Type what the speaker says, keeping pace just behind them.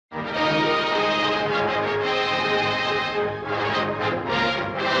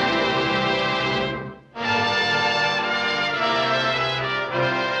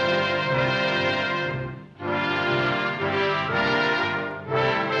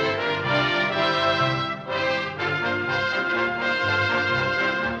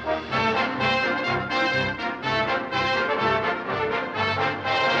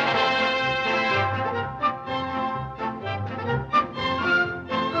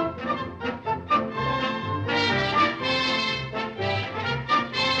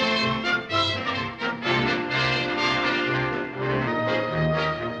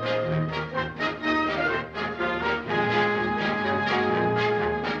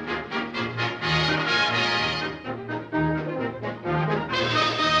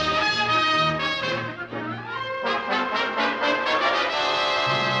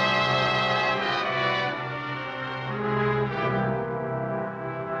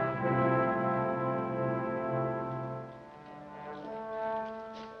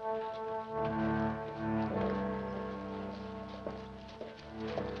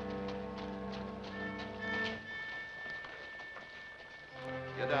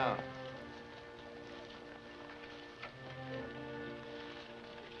Get down.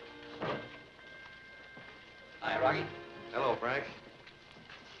 Hi, Rocky. Hello, Frank.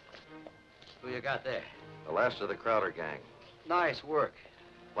 Who you got there? The last of the Crowder gang. Nice work.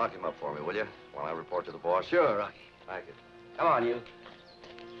 Lock him up for me, will you? While I report to the boss. Sure, Rocky. Thank you. Come on, you.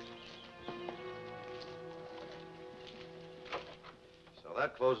 So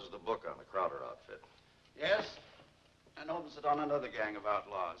that closes the book on the Crowder outfit. Yes, and opens it on another gang of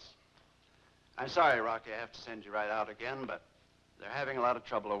outlaws. I'm sorry, Rocky, I have to send you right out again, but they're having a lot of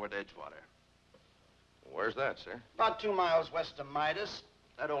trouble over at Edgewater. Where's that, sir? About 2 miles west of Midas,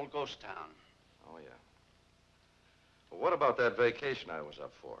 that old ghost town. Oh, yeah. Well, what about that vacation I was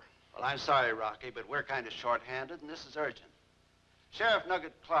up for? Well, I'm sorry, Rocky, but we're kind of short-handed, and this is urgent. Sheriff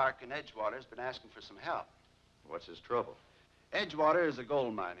Nugget Clark in Edgewater has been asking for some help. What's his trouble? Edgewater is a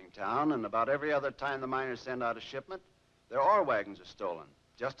gold mining town, and about every other time the miners send out a shipment, their ore wagons are stolen,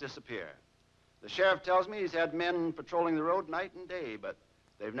 just disappear. The sheriff tells me he's had men patrolling the road night and day, but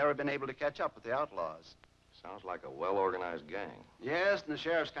they've never been able to catch up with the outlaws. Sounds like a well-organized gang. Yes, and the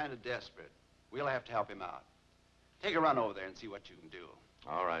sheriff's kind of desperate. We'll have to help him out. Take a run over there and see what you can do.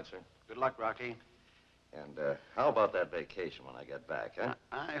 All right, sir. Good luck, Rocky. And how about that vacation when I get back, huh?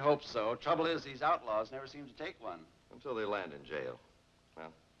 I hope so. Trouble is, these outlaws never seem to take one. Until they land in jail.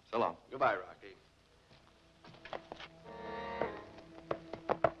 Well, so long. Goodbye, Rocky.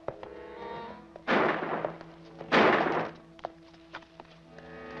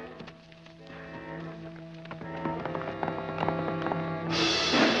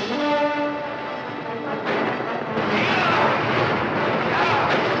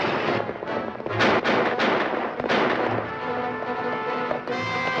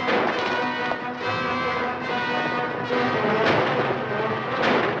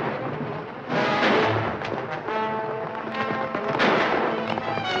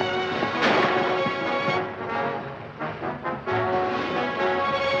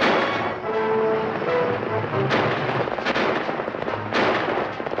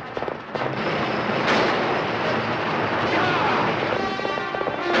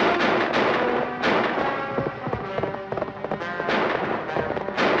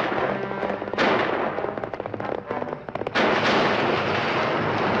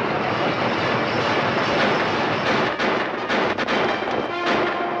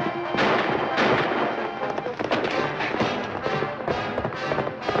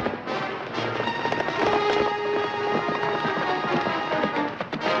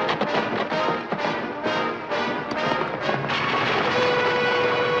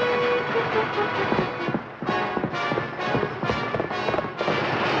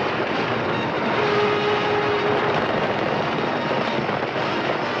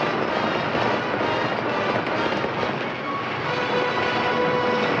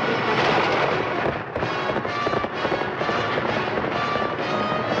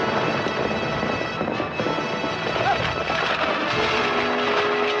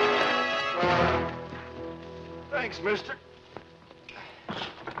 Thanks, mister.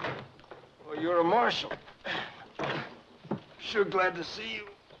 Well, you're a marshal. Sure glad to see you.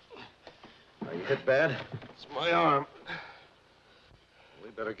 Are you hit bad? It's my arm. We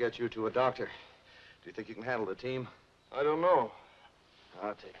better get you to a doctor. Do you think you can handle the team? I don't know.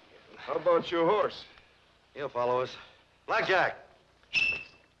 I'll take it. How about your horse? He'll follow us. Blackjack!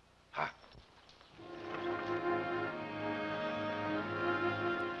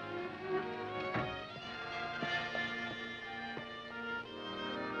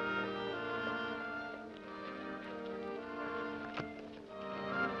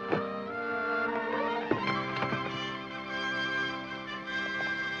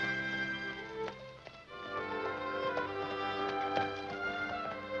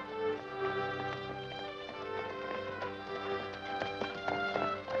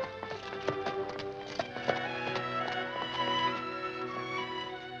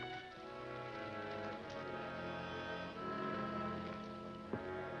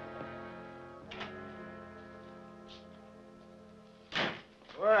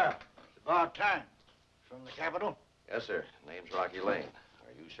 Well, it's about time. From the capital? Yes, sir. Name's Rocky Lane.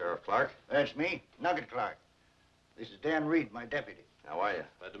 Are you Sheriff Clark? That's me, Nugget Clark. This is Dan Reed, my deputy. How are you?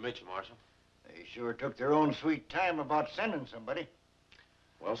 Glad to meet you, Marshal. They sure took their own sweet time about sending somebody.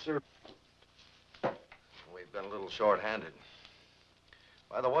 Well, sir, we've been a little short-handed.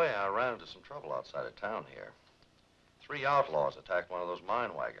 By the way, I ran into some trouble outside of town here. 3 outlaws attacked one of those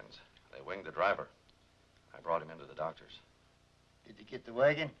mine wagons. They winged the driver. I brought him into the doctor's. Did you get the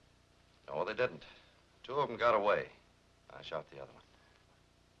wagon? No, they didn't. 2 of them got away. I shot the other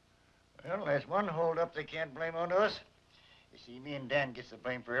one. Well, there's one holdup they can't blame on us. You see, me and Dan gets the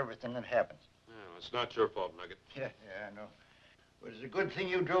blame for everything that happens. Yeah, it's not your fault, Nugget. Yeah, I know. But it's a good thing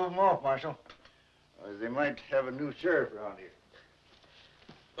you drove them off, Marshal. They might have a new sheriff around here.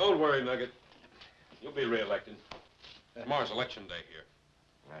 Don't worry, Nugget. You'll be reelected. Tomorrow's election day here.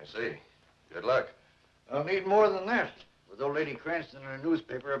 I see. Good luck. I'll need more than that. With old Lady Cranston and her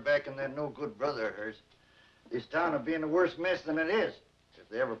newspaper backing that no-good brother of hers, this town will be in a worse mess than it is if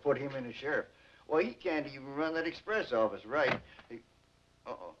they ever put him in as sheriff. Well, he can't even run that express office right.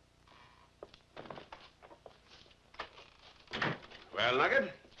 Uh-oh. Well,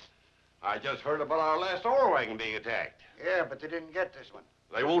 Nugget, I just heard about our last ore wagon being attacked. Yeah, but they didn't get this one.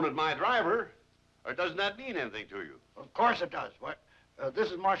 They wounded my driver. Or doesn't that mean anything to you? Of course it does. What?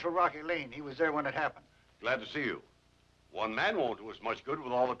 This is Marshal Rocky Lane. He was there when it happened. Glad to see you. One man won't do us much good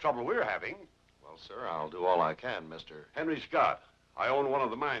with all the trouble we're having. Well, sir, I'll do all I can, Mr. Henry Scott. I own one of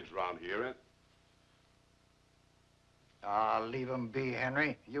the mines around here. And... Ah, leave him be,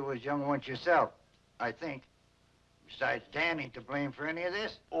 Henry. You was young once yourself, I think. Besides, Dan ain't to blame for any of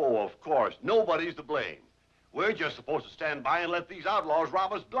this. Oh, of course. Nobody's to blame. We're just supposed to stand by and let these outlaws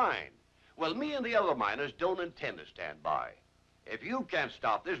rob us blind. Well, me and the other miners don't intend to stand by. If you can't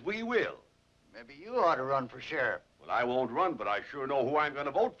stop this, we will. Maybe you ought to run for sheriff. Well, I won't run, but I sure know who I'm going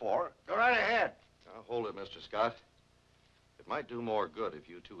to vote for. Go right ahead. Now, hold it, Mr. Scott. It might do more good if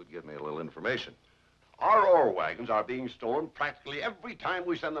you two would give me a little information. Our ore wagons are being stolen practically every time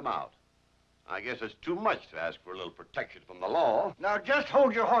we send them out. I guess it's too much to ask for a little protection from the law. Now, just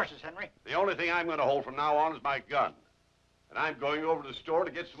hold your horses, Henry. The only thing I'm going to hold from now on is my gun. And I'm going over to the store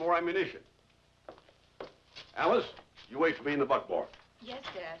to get some more ammunition. Alice, you wait for me in the buckboard. Yes,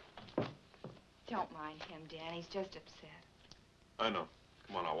 Dad. Don't mind him, Dan. He's just upset. I know.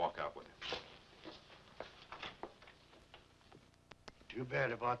 Come on, I'll walk out with you. Too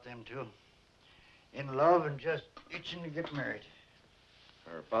bad about them two. In love and just itching to get married.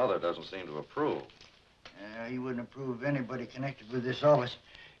 Her father doesn't seem to approve. He wouldn't approve of anybody connected with this office.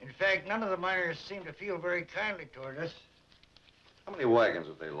 In fact, none of the miners seem to feel very kindly toward us. How many wagons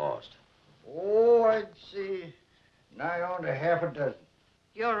have they lost? Oh, I'd say nigh on to half a dozen.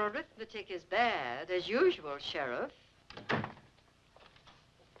 Your arithmetic is bad, as usual, Sheriff.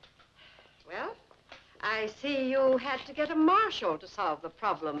 Well, I see you had to get a marshal to solve the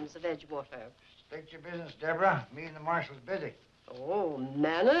problems of Edgewater. State your business, Deborah. Me and the marshal's busy. Oh,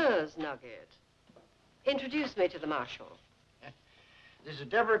 manners, Nugget. Introduce me to the marshal. This is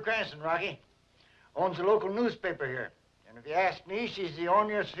Deborah Cranston, Rocky. Owns a local newspaper here. And if you ask me, she's the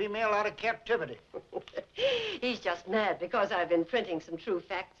onlyest female out of captivity. He's just mad because I've been printing some true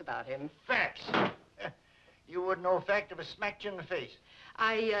facts about him. Facts. You wouldn't know a fact if I smacked you in the face.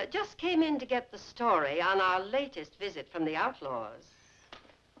 I just came in to get the story on our latest visit from the outlaws.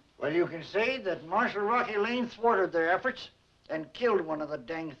 Well, you can say that Marshal Rocky Lane thwarted their efforts and killed one of the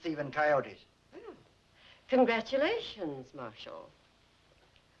dang thieving coyotes. Well, congratulations, Marshal.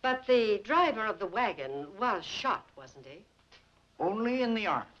 But the driver of the wagon was shot, wasn't he? Only in the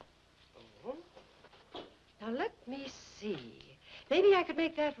arm. Oh. Now, let me see. Maybe I could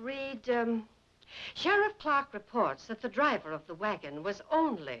make that read, Sheriff Clark reports that the driver of the wagon was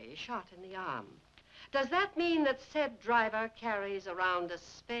only shot in the arm. Does that mean that said driver carries around a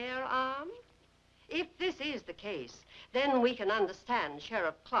spare arm? If this is the case, then we can understand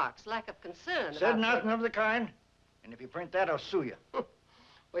Sheriff Clark's lack of concern Said about... nothing of the kind. And if you print that, I'll sue you.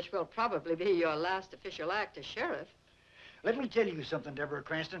 Which will probably be your last official act as sheriff. Let me tell you something, Deborah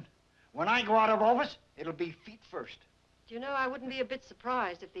Cranston. When I go out of office, it'll be feet first. Do you know, I wouldn't be a bit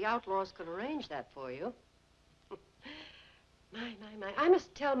surprised if the outlaws could arrange that for you. My. I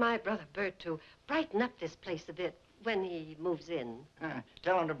must tell my brother Bert to brighten up this place a bit when he moves in.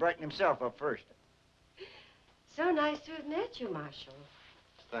 Tell him to brighten himself up first. So nice to have met you, Marshal.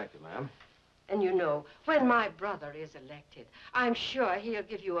 Thank you, ma'am. And you know, when my brother is elected, I'm sure he'll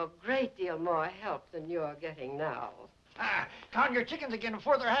give you a great deal more help than you're getting now. Count your chickens again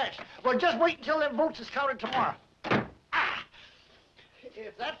before they're hatched. Well, just wait until them votes is counted tomorrow.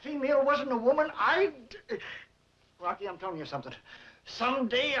 If that female wasn't a woman, I'd... Rocky, I'm telling you something.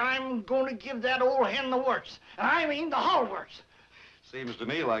 Someday I'm going to give that old hen the works. And I mean the whole works. Seems to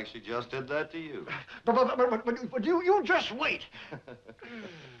me like she just did that to you. But you just wait.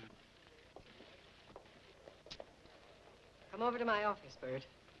 Come over to my office, Bert.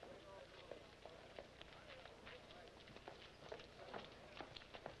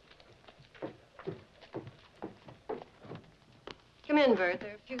 Come in, Bert.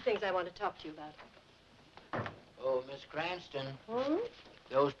 There are a few things I want to talk to you about. Oh, Miss Cranston, Hmm?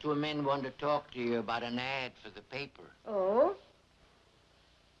 those two men want to talk to you about an ad for the paper. Oh?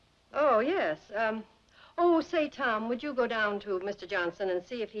 Oh, yes.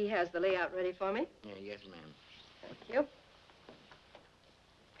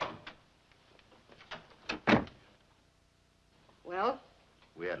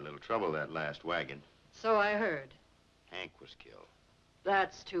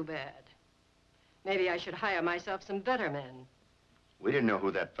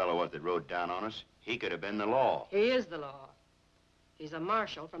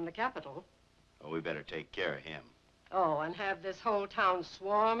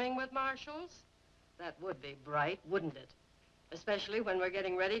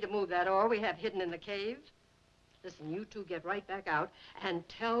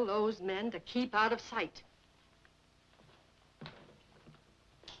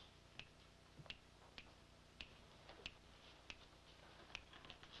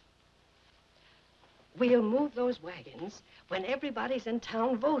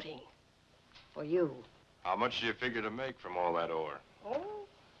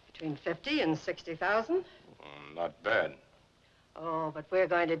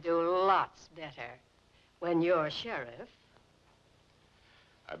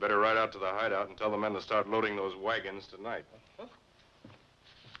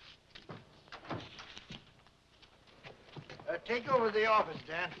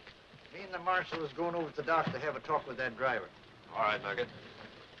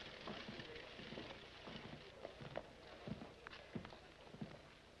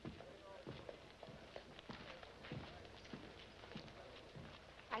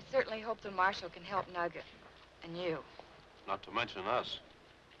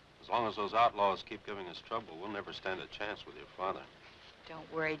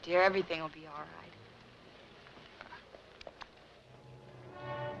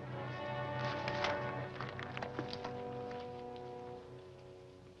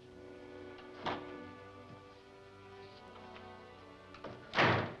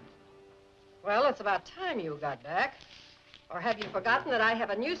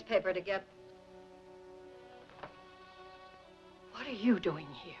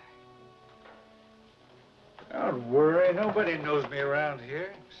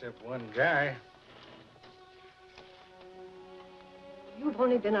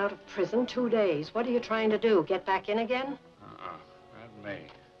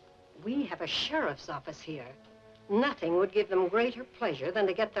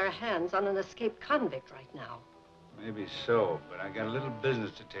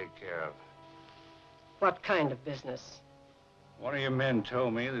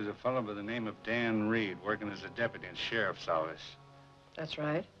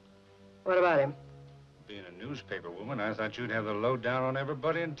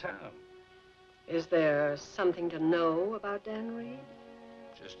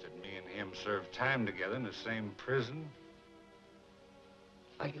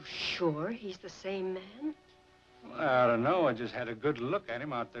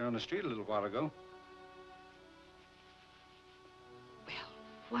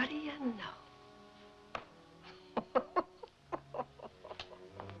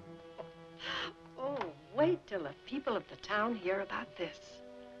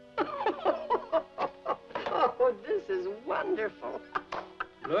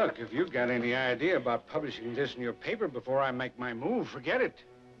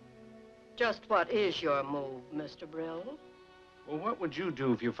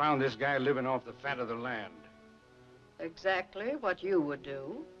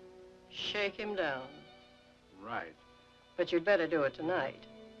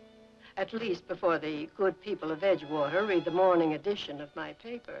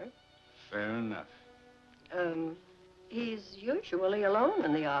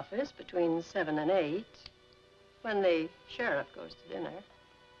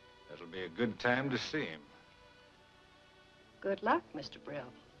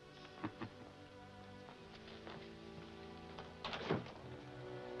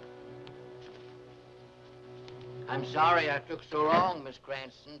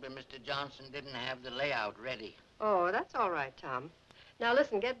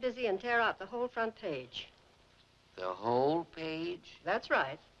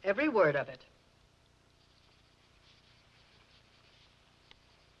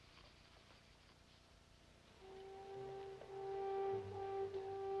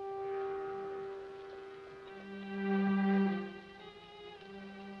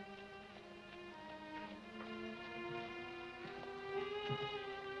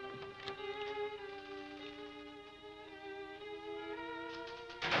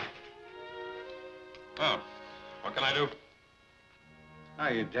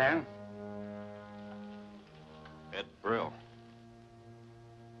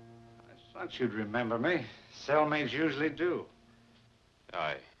 Thought you'd remember me. Cellmates usually do.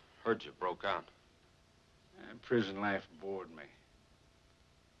 I heard you broke out. Prison life bored me.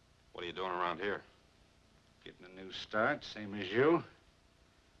 What are you doing around here? Getting a new start, same as you.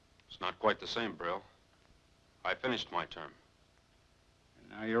 It's not quite the same, Brill. I finished my term.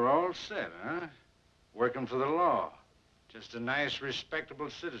 And now you're all set, huh? Working for the law. Just a nice, respectable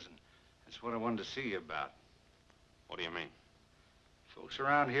citizen. That's what I wanted to see you about. What do you mean? Folks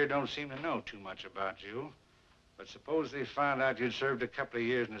around here don't seem to know too much about you. But suppose they found out you'd served a couple of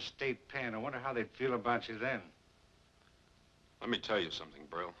years in a state pen. I wonder how they'd feel about you then. Let me tell you something,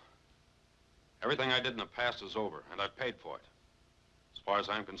 Brill. Everything I did in the past is over, and I paid for it. As far as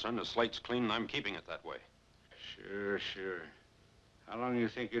I'm concerned, the slate's clean, and I'm keeping it that way. Sure. How long do you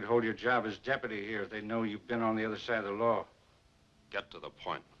think you'd hold your job as deputy here if they know you've been on the other side of the law? Get to the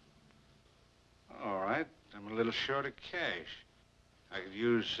point. All right. I'm a little short of cash. I could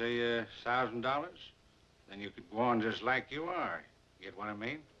use, say, $1,000. Then you could go on just like you are. Get what I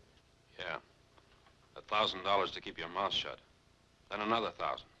mean? Yeah. $1,000 to keep your mouth shut. Then another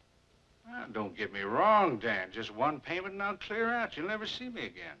 1,000. Well, don't get me wrong, Dan. Just one payment and I'll clear out. You'll never see me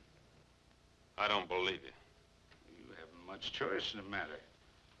again. I don't believe you. You haven't much choice in the matter.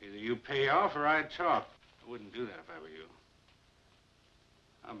 Either you pay off or I talk. I wouldn't do that if I were you.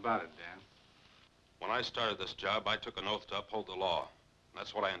 How about it, Dan? When I started this job, I took an oath to uphold the law. And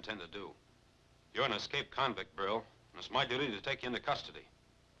that's what I intend to do. You're an escaped convict, Brill, and it's my duty to take you into custody.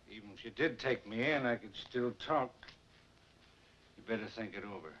 Even if you did take me in, I could still talk. You better think it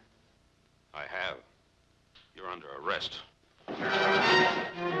over. I have. You're under arrest.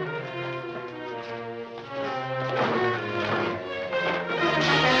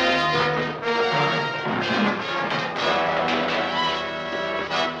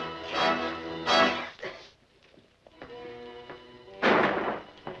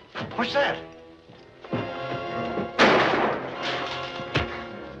 What's that?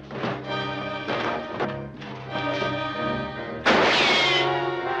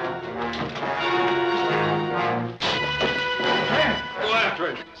 Go after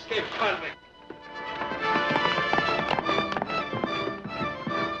it. Escape convict.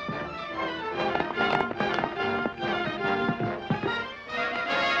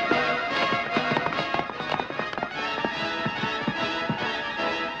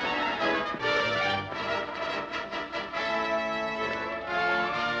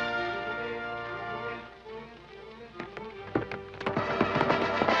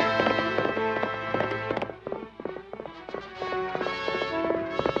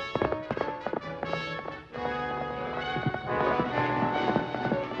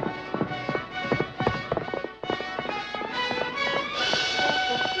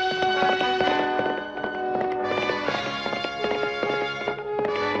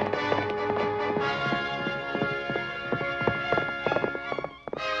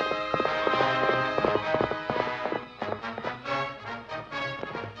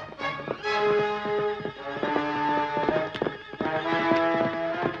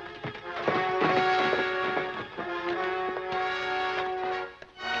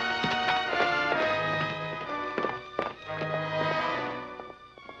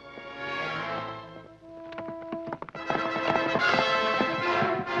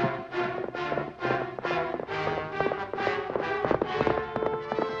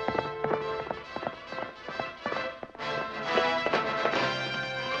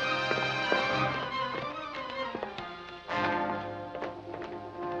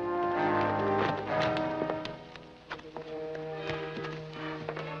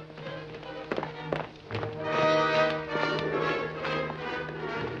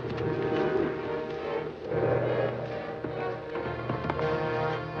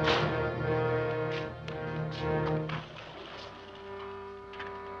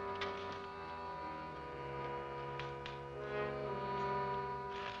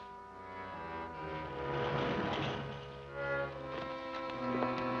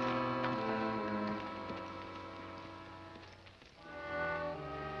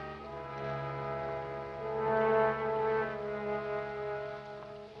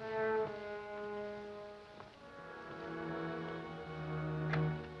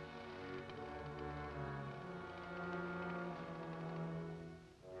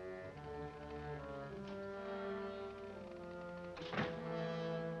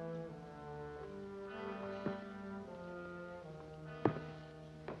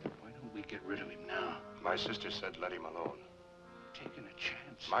 Get rid of him now. My sister said let him alone. Taking a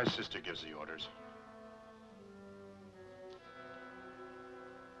chance. My sister gives the orders.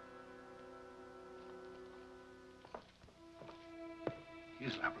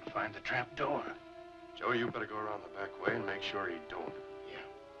 He's liable to find the trap door. Joe, you better go around the back way and make sure he don't.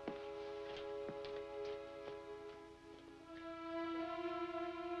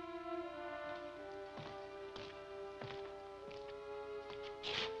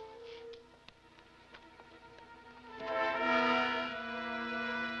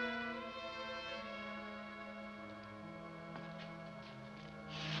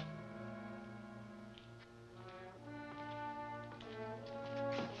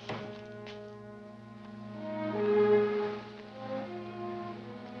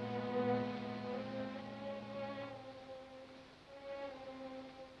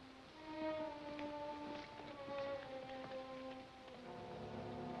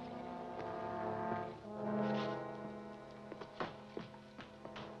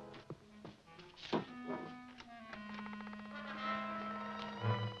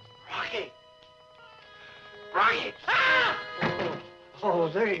 Rocky! Ah! Oh,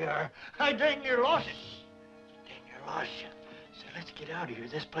 there you are. I dang near lost it. Dang near lost you. So let's get out of here.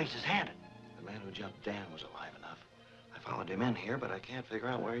 This place is haunted. The man who jumped Dan was alive enough. I followed him in here, but I can't figure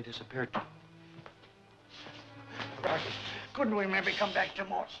out where he disappeared to. Rocky, couldn't we maybe come back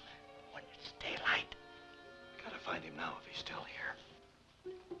tomorrow when it's daylight? Gotta find him now if he's still here.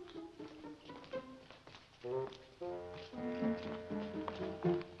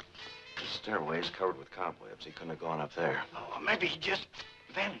 The stairway's covered with cobwebs. He couldn't have gone up there. Oh, maybe he just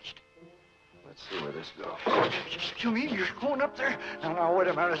vanished. Let's see where this goes. You mean you're going up there? No, wait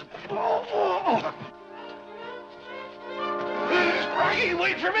a minute. Oh. Rocky,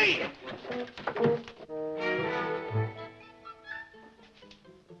 wait for me!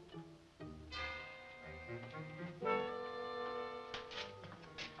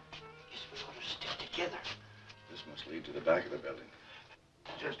 Together. This must lead to the back of the building.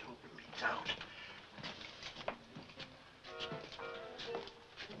 Just hope it leads out.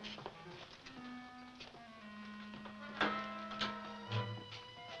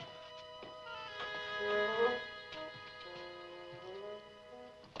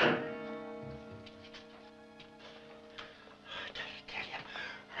 I tell you,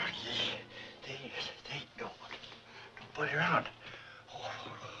 Rocky, they don't put around.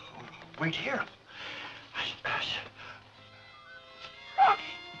 Wait here. Rocky,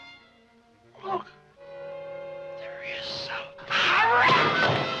 look. There is some.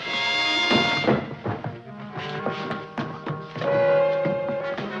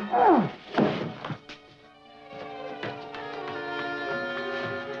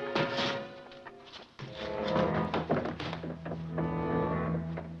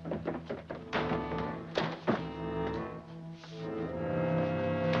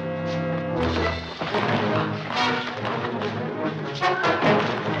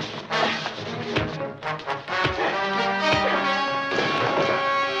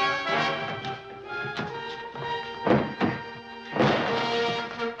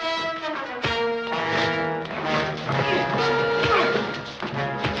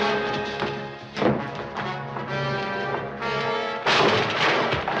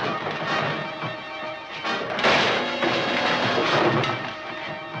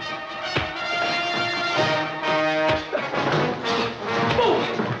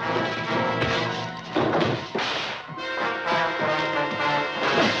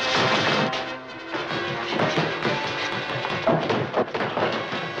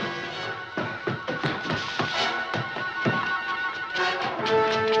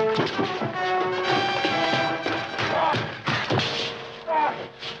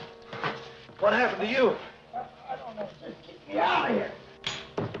 What happened to you? I don't know. Just get me out of here.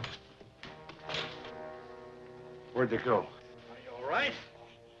 Where'd they go? Are you all right?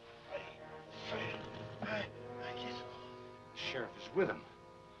 I guess. The sheriff is with him.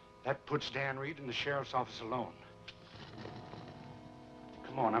 That puts Dan Reed in the sheriff's office alone.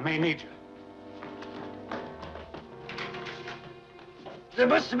 Come on, I may need you. There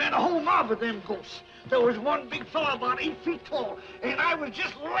must have been a whole mob of them ghosts. There was one big fella about 8 feet tall, and I was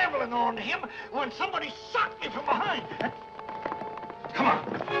just leveling on him when somebody socked me from behind. Come on.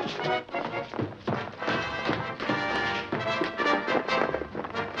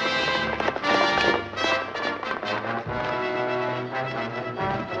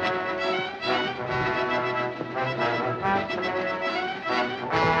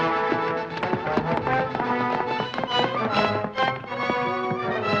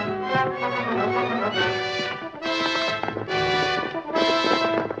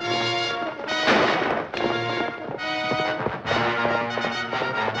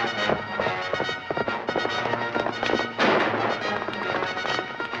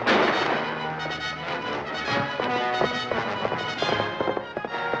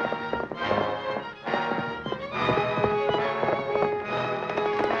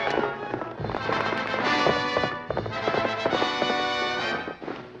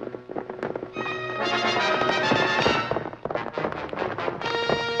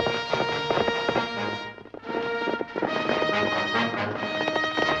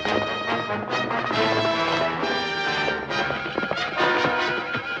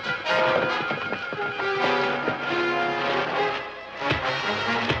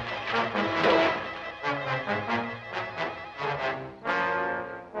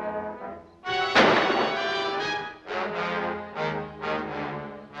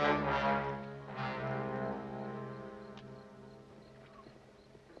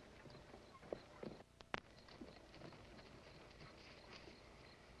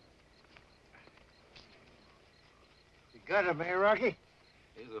 got him, eh, Rocky?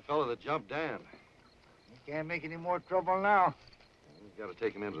 He's the fellow that jumped Dan. He can't make any more trouble now. We've got to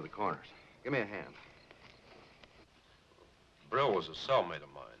take him into the corners. Give me a hand. Brill was a cellmate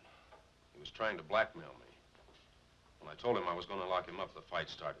of mine. He was trying to blackmail me. When I told him I was going to lock him up, the fight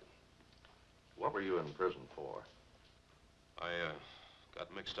started. What were you in prison for? I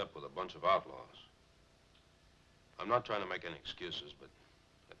got mixed up with a bunch of outlaws. I'm not trying to make any excuses, but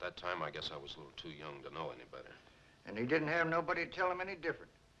at that time, I guess I was a little too young to know any better. And he didn't have nobody to tell him any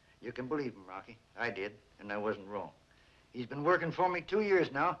different. You can believe him, Rocky. I did, and I wasn't wrong. He's been working for me 2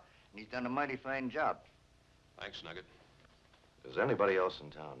 years now, and he's done a mighty fine job. Thanks, Nugget. Does anybody else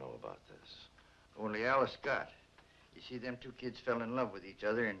in town know about this? Only Alice Scott. You see, them two kids fell in love with each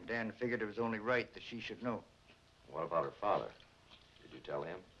other, and Dan figured it was only right that she should know. What about her father? Did you tell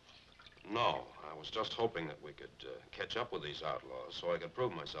him? No, I was just hoping that we could catch up with these outlaws so I could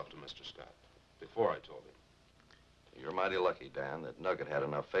prove myself to Mr. Scott before I told him. You're mighty lucky, Dan, that Nugget had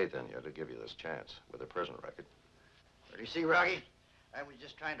enough faith in you to give you this chance with a prison record. But you see, Rocky, I was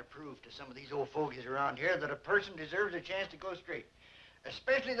just trying to prove to some of these old fogies around here that a person deserves a chance to go straight.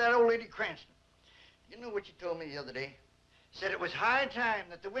 Especially that old lady Cranston. You know what you told me the other day? Said it was high time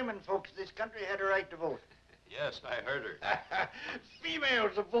that the women folks of this country had a right to vote. Yes, I heard her.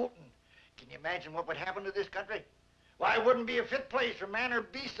 Females are voting. Can you imagine what would happen to this country? Why, it wouldn't be a fit place for man or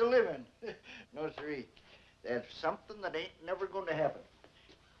beast to live in. No, sirree. That's something that ain't never going to happen.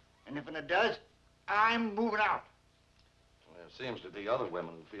 And if it does, I'm moving out. Well, there seems to be other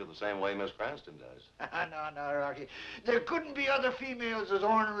women who feel the same way Miss Cranston does. No, Rocky. There couldn't be other females as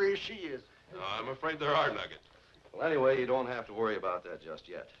ornery as she is. No, I'm afraid there are, Nugget. Well, anyway, you don't have to worry about that just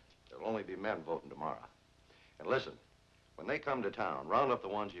yet. There'll only be men voting tomorrow. And listen, when they come to town, round up the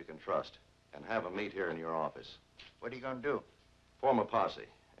ones you can trust and have them meet here in your office. What are you going to do? Form a posse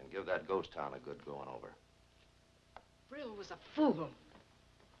and give that ghost town a good going over. Brill was a fool.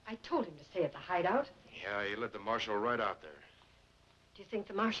 I told him to stay at the hideout. Yeah, he let the marshal right out there. Do you think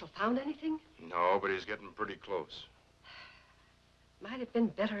the marshal found anything? No, but he's getting pretty close. Might have been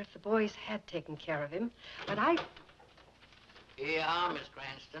better if the boys had taken care of him, but I... Here you are, Miss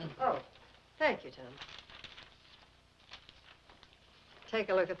Cranston. Oh, thank you, Tom. Take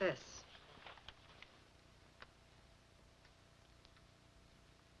a look at this.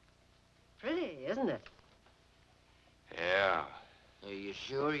 Pretty, isn't it? Yeah. Are you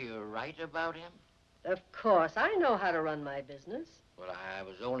sure you're right about him? Of course. I know how to run my business. Well, I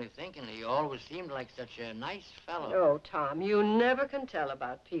was only thinking he always seemed like such a nice fellow. Oh, Tom, you never can tell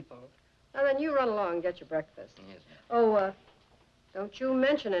about people. Now, then, you run along and get your breakfast. Yes, Oh, don't you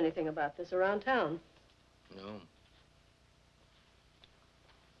mention anything about this around town. no.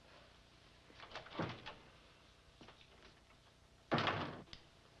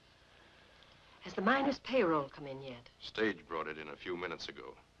 Has the miners' payroll come in yet? Stage brought it in a few minutes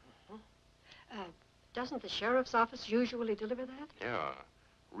ago. Doesn't the sheriff's office usually deliver that? Yeah.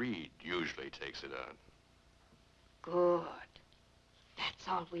 Reed usually takes it out. Good. That's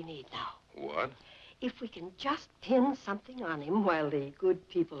all we need now. What? If we can just pin something on him while the good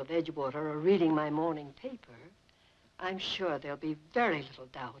people of Edgewater are reading my morning paper, I'm sure there'll be very little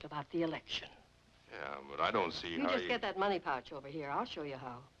doubt about the election. Yeah, but I don't see You how just get that money pouch over here. I'll show you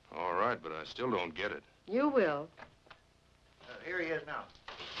how. All right, but I still don't get it. You will. Here he is now.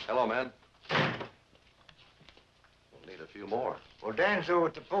 Hello, man. We'll need a few more. Well, Dan's over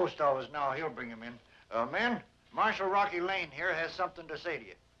at the post office now. He'll bring him in. Men, Marshal Rocky Lane here has something to say to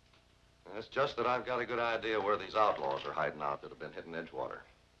you. It's just that I've got a good idea where these outlaws are hiding out that have been hitting Edgewater.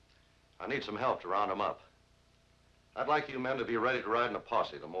 I need some help to round them up. I'd like you men to be ready to ride in a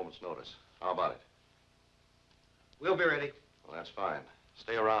posse at a moment's notice. How about it? We'll be ready. Well, that's fine.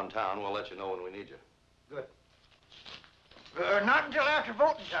 Stay around town. We'll let you know when we need you. Good. Not until after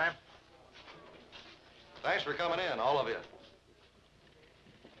voting time. Thanks for coming in, all of you.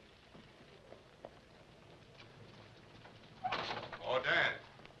 Oh, Dan.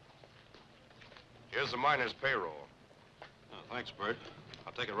 Here's the miner's payroll. Oh, thanks, Bert.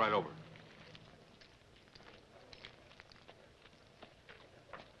 I'll take it right over.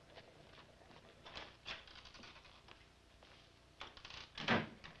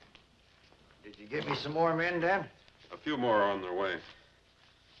 Did you get me some more men, Dan? A few more are on their way.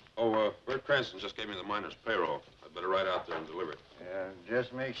 Oh, Bert Cranston just gave me the miner's payroll. I'd better ride out there and deliver it. Yeah,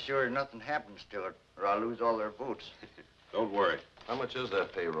 just make sure nothing happens to it, or I'll lose all their votes. Don't worry. How much is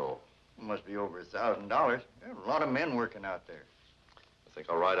that payroll? Must be over $1,000. There are a lot of men working out there. I think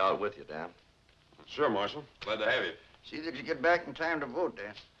I'll ride out with you, Dan. Sure, Marshal. Glad to have you. See that you get back in time to vote,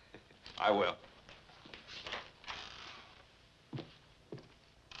 Dan. I will.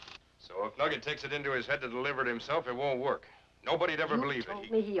 So if Nugget takes it into his head to deliver it himself, it won't work. Nobody'd ever believe it. You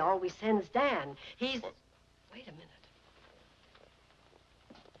told me he always sends Dan. He's... What? Wait a minute.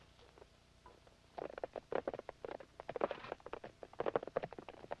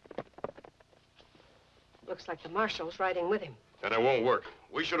 Looks like the marshal's riding with him. And it won't work.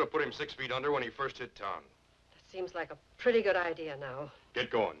 We should have put him 6 feet under when he first hit town. That seems like a pretty good idea now. Get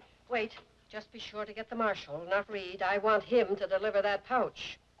going. Wait. Just be sure to get the marshal, not Reed. I want him to deliver that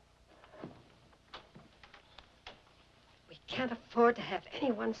pouch. We can't afford to have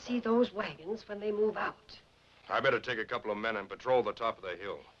anyone see those wagons when they move out. I better take a couple of men and patrol the top of the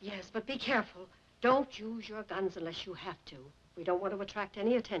hill. Yes, but be careful. Don't use your guns unless you have to. We don't want to attract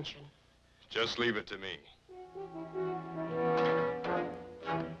any attention. Just leave it to me.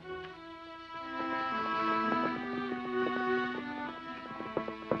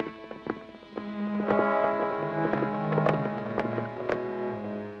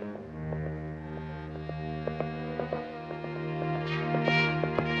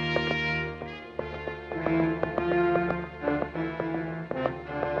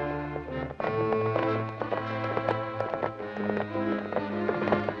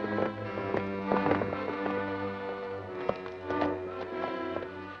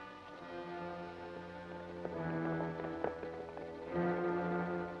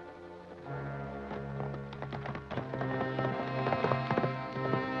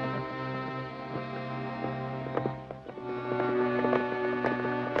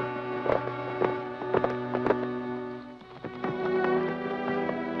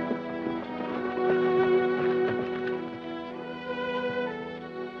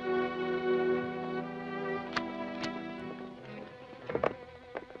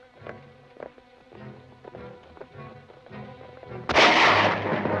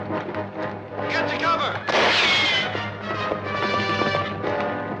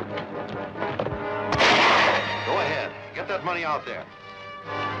 Money out there.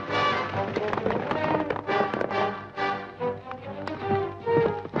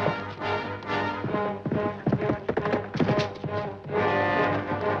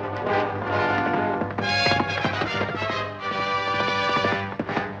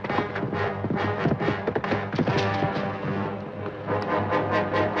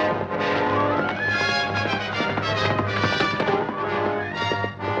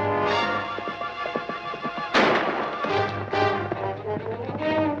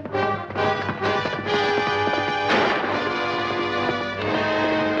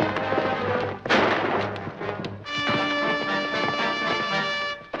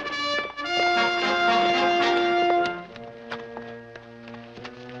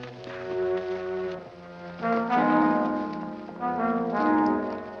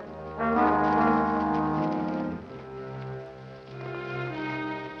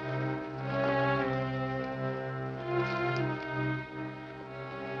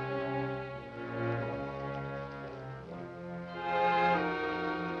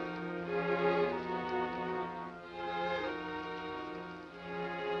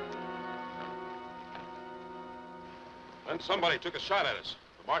 Then somebody took a shot at us.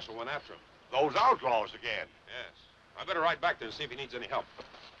 The marshal went after him. Those outlaws again. Yes. I better ride back there and see if he needs any help.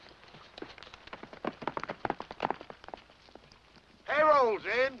 Payroll's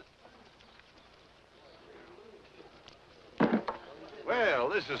in. Well,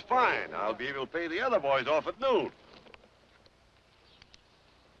 this is fine. I'll be able to pay the other boys off at noon.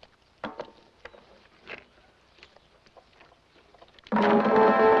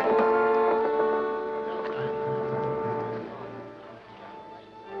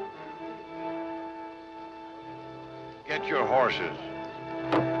 Get your horses.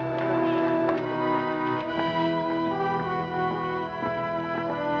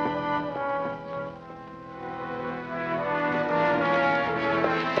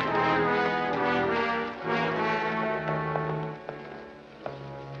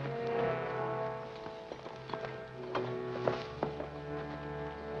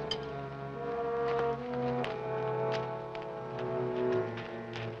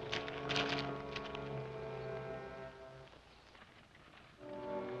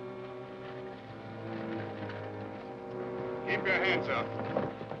 Keep your hands up.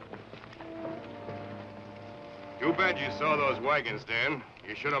 Too bad you saw those wagons, Dan.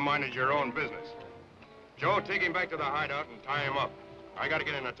 You should have minded your own business. Joe, take him back to the hideout and tie him up. I gotta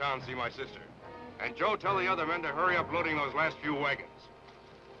get into town and see my sister. And Joe, tell the other men to hurry up loading those last few wagons.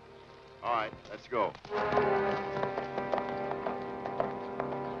 All right, let's go.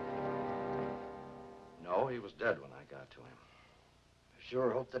 No, he was dead when I got to him. I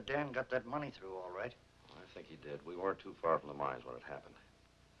sure hope that Dan got that money through all right. I think he did. We weren't too far from the mines when it happened.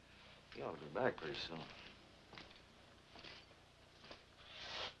 He ought to be back pretty soon.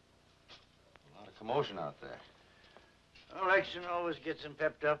 A lot of commotion out there. Election always gets him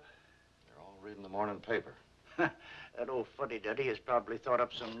pepped up. They're all reading the morning paper. That old fuddy-duddy has probably thought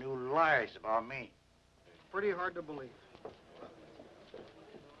up some new lies about me. Pretty hard to believe.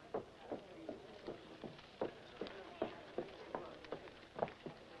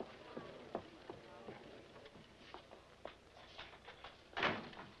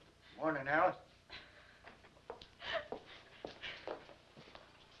 Morning, Alice.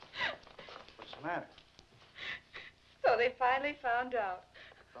 What's the matter? So they finally found out.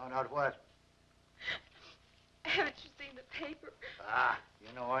 Found out what? Haven't you seen the paper? Ah, you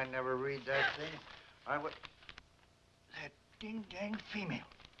know I never read that thing. I would... That ding-dang female.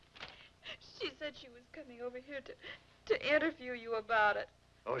 She said she was coming over here to interview you about it.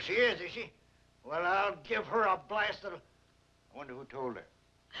 Oh, she is she? Well, I'll give her a blast that'll... I wonder who told her.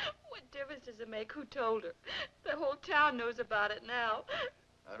 What difference does it make who told her? The whole town knows about it now.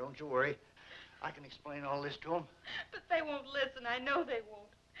 Now, don't you worry. I can explain all this to them. But they won't listen. I know they won't.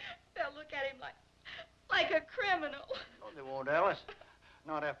 They'll look at him like a criminal. No, they won't, Alice.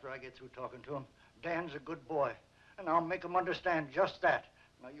 Not after I get through talking to him. Dan's a good boy, and I'll make him understand just that.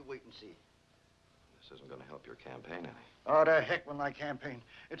 Now, you wait and see. This isn't going to help your campaign any. Oh, to heck with my campaign.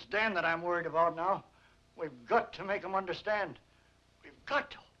 It's Dan that I'm worried about now. We've got to make him understand. We've got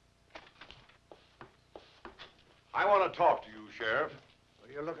to. I want to talk to you, Sheriff.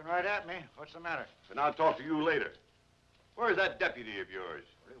 Well, you're looking right at me. What's the matter? And I'll talk to you later. Where's that deputy of yours?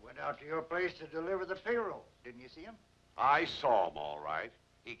 Well, he went out to your place to deliver the payroll. Didn't you see him? I saw him, all right.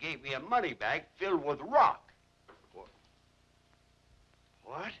 He gave me a money bag filled with rock.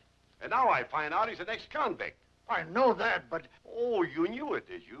 What? And now I find out he's an ex-convict. I know that, but... Oh, you knew it,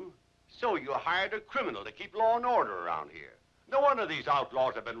 did you? So you hired a criminal to keep law and order around here. No wonder these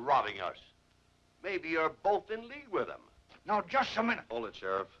outlaws have been robbing us. Maybe you're both in league with them. Now, just a minute. Hold it,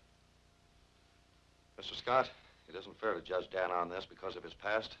 Sheriff. Mr. Scott, it isn't fair to judge Dan on this because of his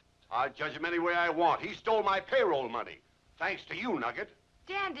past. I'll judge him any way I want. He stole my payroll money. Thanks to you, Nugget.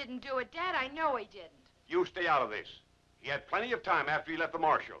 Dan didn't do it, Dad. I know he didn't. You stay out of this. He had plenty of time after he left the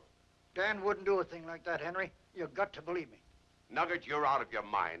marshal. Dan wouldn't do a thing like that, Henry. You've got to believe me. Nugget, you're out of your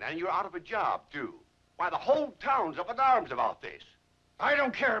mind, and you're out of a job, too. Why, the whole town's up in arms about this. I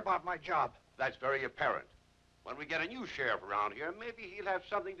don't care about my job. That's very apparent. When we get a new sheriff around here, maybe he'll have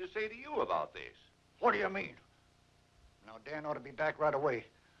something to say to you about this. What do you mean? Now, Dan ought to be back right away.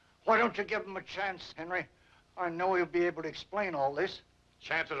 Why don't you give him a chance, Henry? I know he'll be able to explain all this.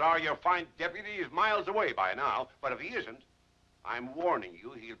 Chances are your fine deputy is miles away by now, but if he isn't, I'm warning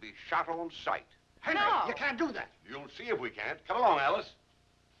you, he'll be shot on sight. Henry, No. you can't do that. You'll see if we can't. Come along, Alice.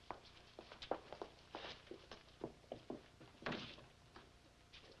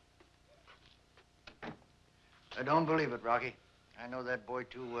 I don't believe it, Rocky. I know that boy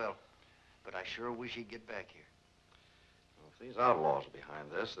too well. But I sure wish he'd get back here. Well, if these outlaws are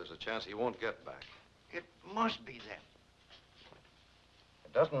behind this, there's a chance he won't get back. It must be them.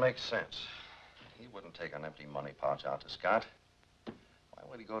 It doesn't make sense. He wouldn't take an empty money pouch out to Scott. Why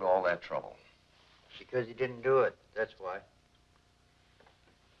would he go to all that trouble? Because he didn't do it, that's why.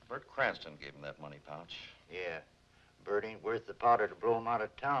 Bert Cranston gave him that money pouch. Yeah. Bert ain't worth the powder to blow him out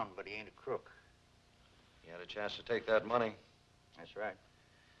of town, but he ain't a crook. He had a chance to take that money. That's right.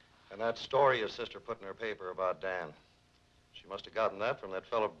 And that story his sister put in her paper about Dan. She must have gotten that from that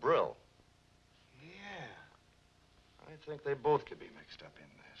fellow Brill. Yeah. I think they both could be mixed up in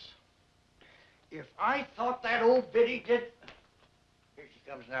this. If I thought that old biddy did... Here she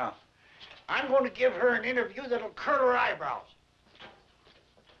comes now. I'm going to give her an interview that'll curl her eyebrows.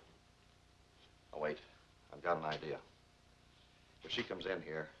 Oh, wait. I've got an idea. If she comes in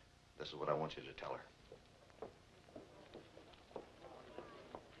here, this is what I want you to tell her.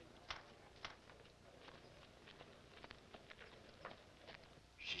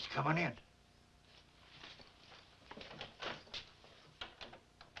 She's coming in.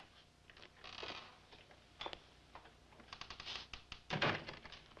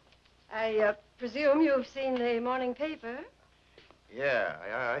 I presume you've seen the morning paper? Yeah,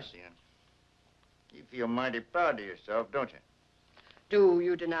 I seen him. You feel mighty proud of yourself, don't you? Do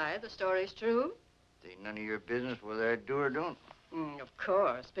you deny the story's true? It ain't none of your business whether I do or don't. Of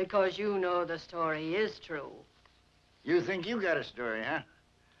course, because you know the story is true. You think you got a story, huh?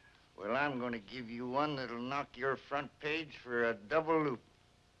 Well, I'm going to give you one that'll knock your front page for a double loop.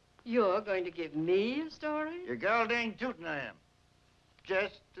 You're going to give me a story? Your gal dang tootin' I am.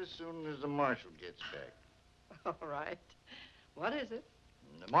 Just as soon as the marshal gets back. All right. What is it?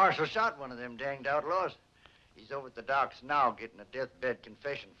 The marshal shot one of them danged outlaws. He's over at the docks now getting a deathbed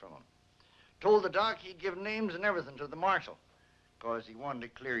confession from him. Told the doc he'd give names and everything to the marshal, 'cause he wanted to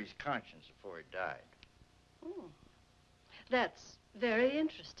clear his conscience before he died. Hmm. That's very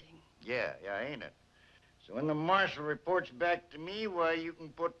interesting. Yeah, ain't it? So when the marshal reports back to me, why, you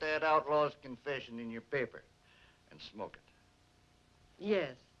can put that outlaw's confession in your paper and smoke it.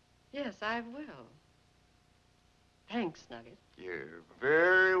 Yes, I will. Thanks, Nugget. You're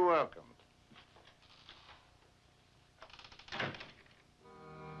very welcome.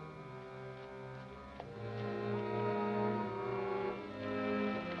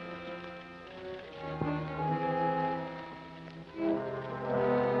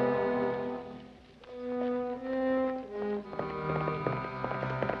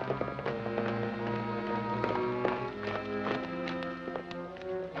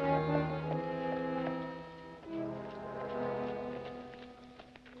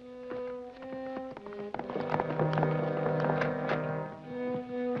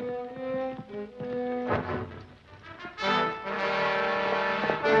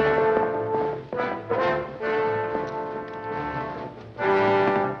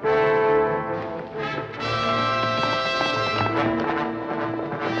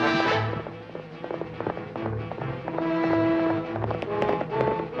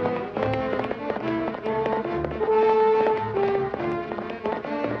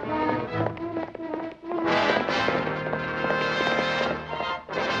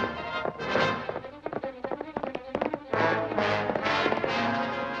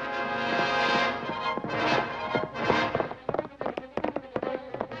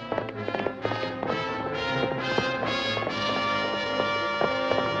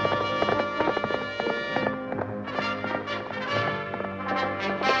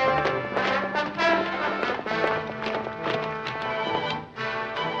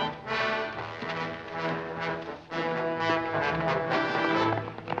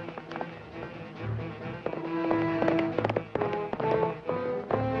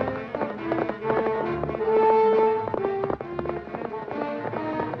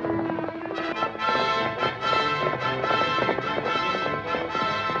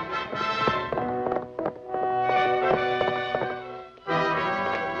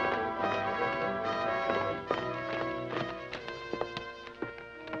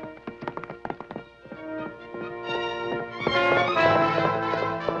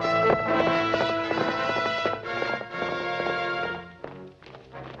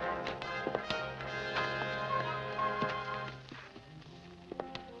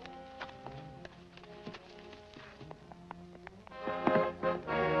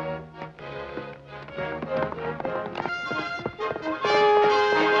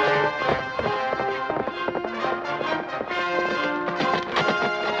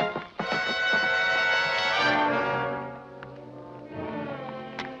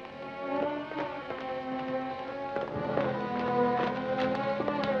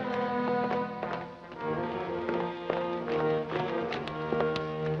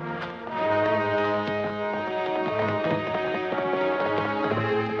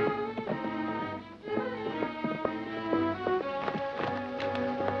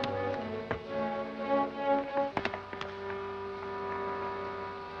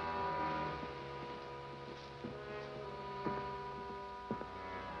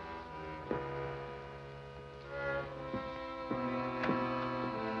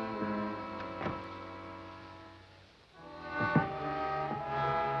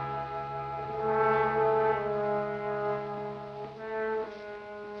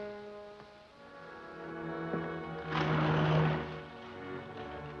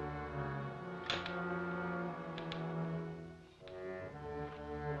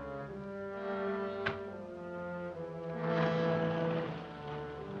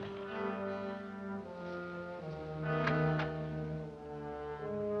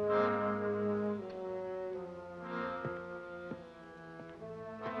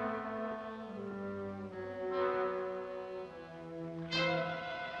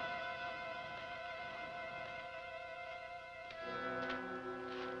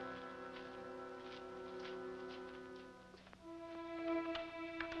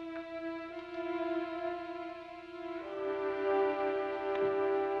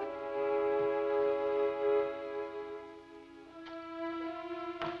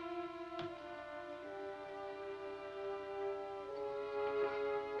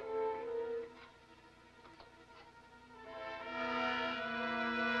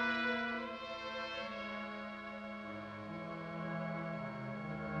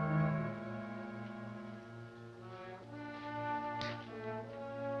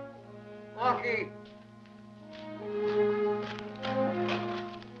 Rocky.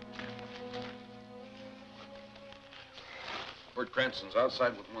 Cranston's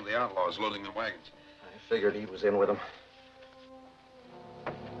outside with one of the outlaws loading the wagons. I figured he was in with them.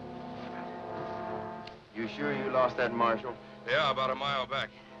 You sure you lost that, Marshal? Yeah, about a mile back.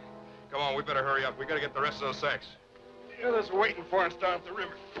 Come on, we better hurry up. We gotta get the rest of those sacks. The others are waiting for us down at the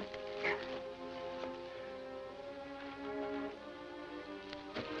river.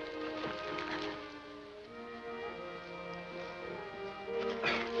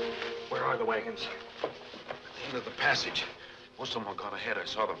 Where are the wagons? At the end of the passage. Most of them have gone ahead. I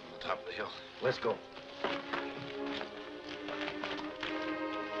saw them from the top of the hill. Let's go.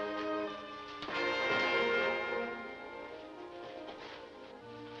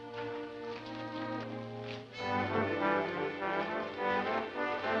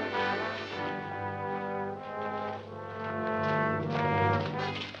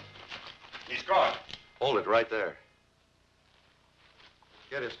 He's gone. Hold it right there.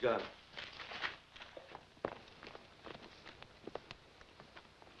 Get his gun.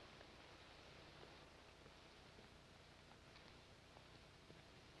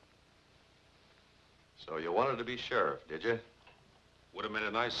 So you wanted to be sheriff, did you? Would have been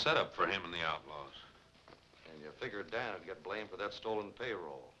a nice setup for him and the outlaws. And you figured Dan would get blamed for that stolen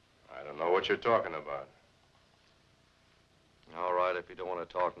payroll. I don't know what you're talking about. All right, if you don't want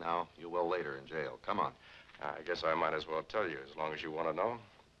to talk now, you will later in jail. Come on. I guess I might as well tell you, as long as you want to know.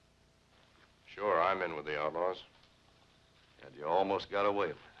 Sure, I'm in with the outlaws. And you almost got away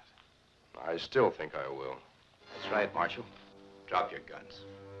with it. I still think I will. That's right, Marshal. Drop your guns.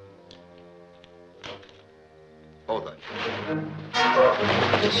 Hold on.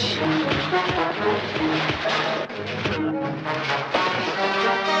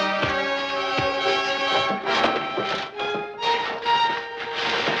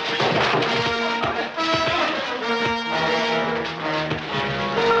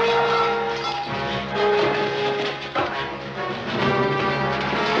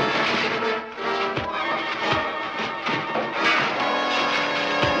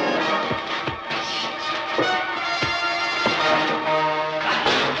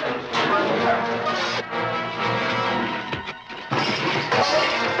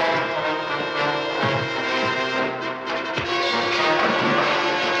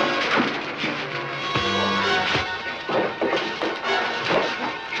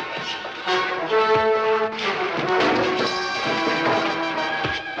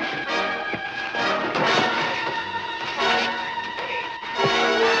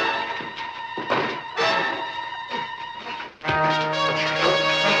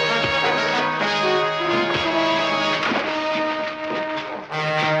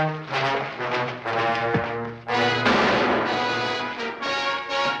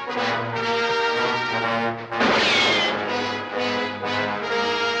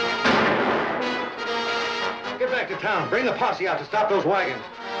 Bring the posse out to stop those wagons.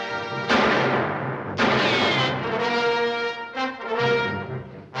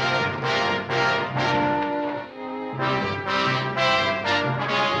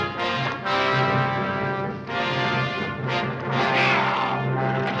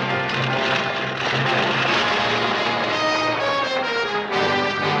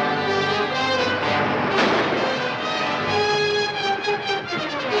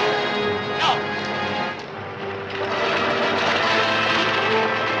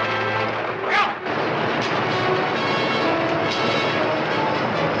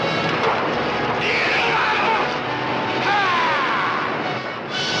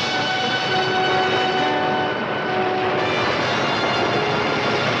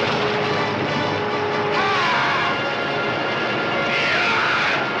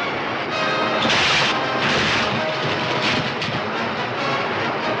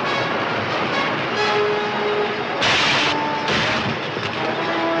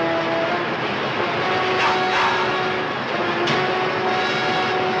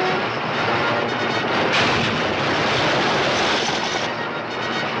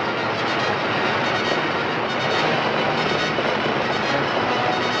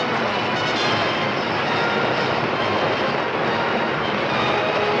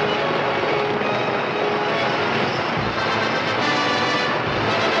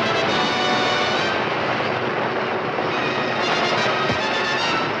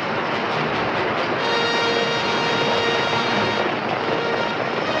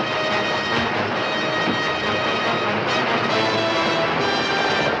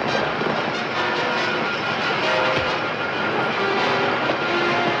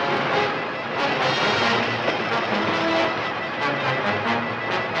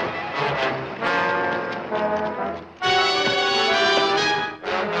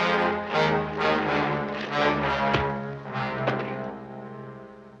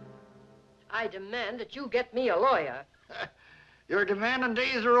 demand that you get me a lawyer. Your demanding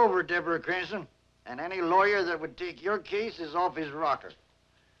days are over, Deborah Cranston. And any lawyer that would take your case is off his rocker.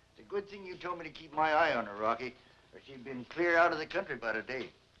 It's a good thing you told me to keep my eye on her, Rocky, or she'd been clear out of the country by today.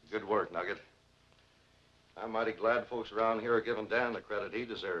 Good work, Nugget. I'm mighty glad folks around here are giving Dan the credit he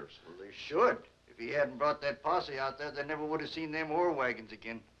deserves. Well, they should. If he hadn't brought that posse out there, they never would have seen them ore wagons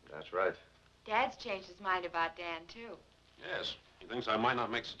again. That's right. Dad's changed his mind about Dan, too. Yes. He thinks I might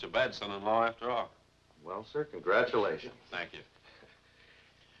not make such a bad son-in-law after all. Well, sir, congratulations. Thank you.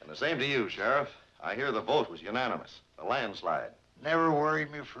 And the same to you, Sheriff. I hear the vote was unanimous. A landslide. Never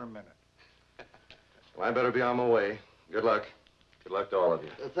worried me for a minute. Well, I better be on my way. Good luck. Good luck to all of you.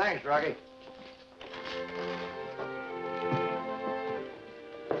 Thanks, Rocky.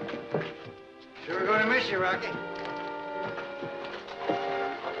 Sure gonna miss you, Rocky.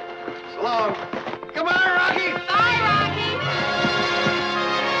 So long.